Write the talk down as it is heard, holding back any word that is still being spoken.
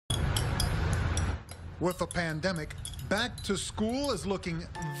With the pandemic, back to school is looking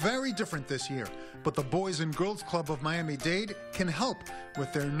very different this year, but the Boys and Girls Club of Miami-Dade can help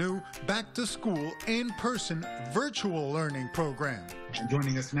with their new Back to School in-person virtual learning program. And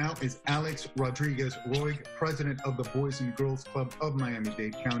joining us now is Alex Rodriguez-Roig, president of the Boys and Girls Club of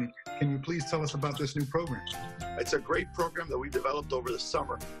Miami-Dade County. Can you please tell us about this new program? It's a great program that we developed over the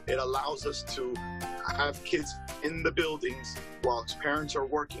summer. It allows us to have kids in the buildings while parents are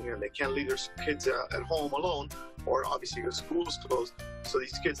working and they can't leave their kids at home alone, or obviously the school's closed. So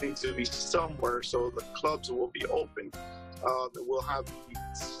these kids need to be somewhere, so the clubs will be open. We'll have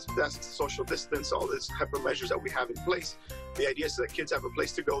social distance, all this type of measures that we have in place. The idea is that kids have a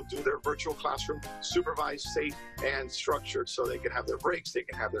place to go, do their virtual classroom, supervised, safe, and structured, so they can have their breaks, they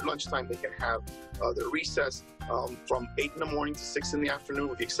can have their lunchtime, they can have their recess from 8 in the morning to 6 in the afternoon,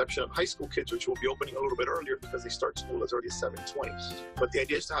 with the exception of high school kids, which will be opening a little bit earlier because they start school as early as 7:20. But the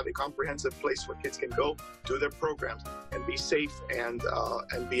idea is to have a comprehensive place where kids can go, do their programs, and be safe and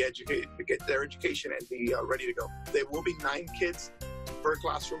be educated, get their education and be ready to go. There will be 9 kids per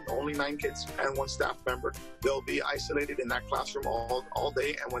classroom, only 9 kids and 1 staff member. They'll be isolated in that classroom all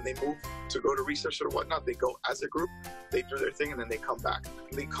day, and when they move to go to research or whatnot, they go as a group, they do their thing, and then they come back.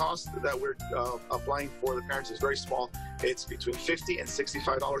 The cost that we're applying for the parents is very small. It's between $50 and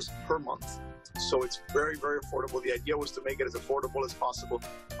 $65 per month. So it's very, very affordable. The idea was to make it as affordable as possible.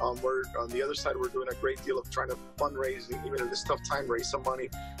 We're on the other side, we're doing a great deal of trying to fundraise, even in this tough time, raise some money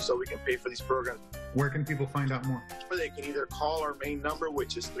so we can pay for these programs. Where can people find out more? Or they can either call our main number,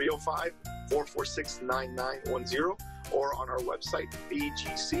 which is 305-446-9910, or on our website,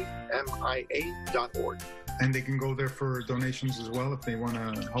 bgcmia.org. And they can go there for donations as well if they want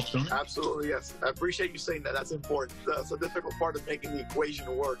to help donate? Absolutely, yes. I appreciate you saying that. That's important. That's a difficult part of making the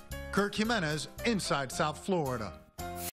equation work. Kirk Jimenez, Inside South Florida.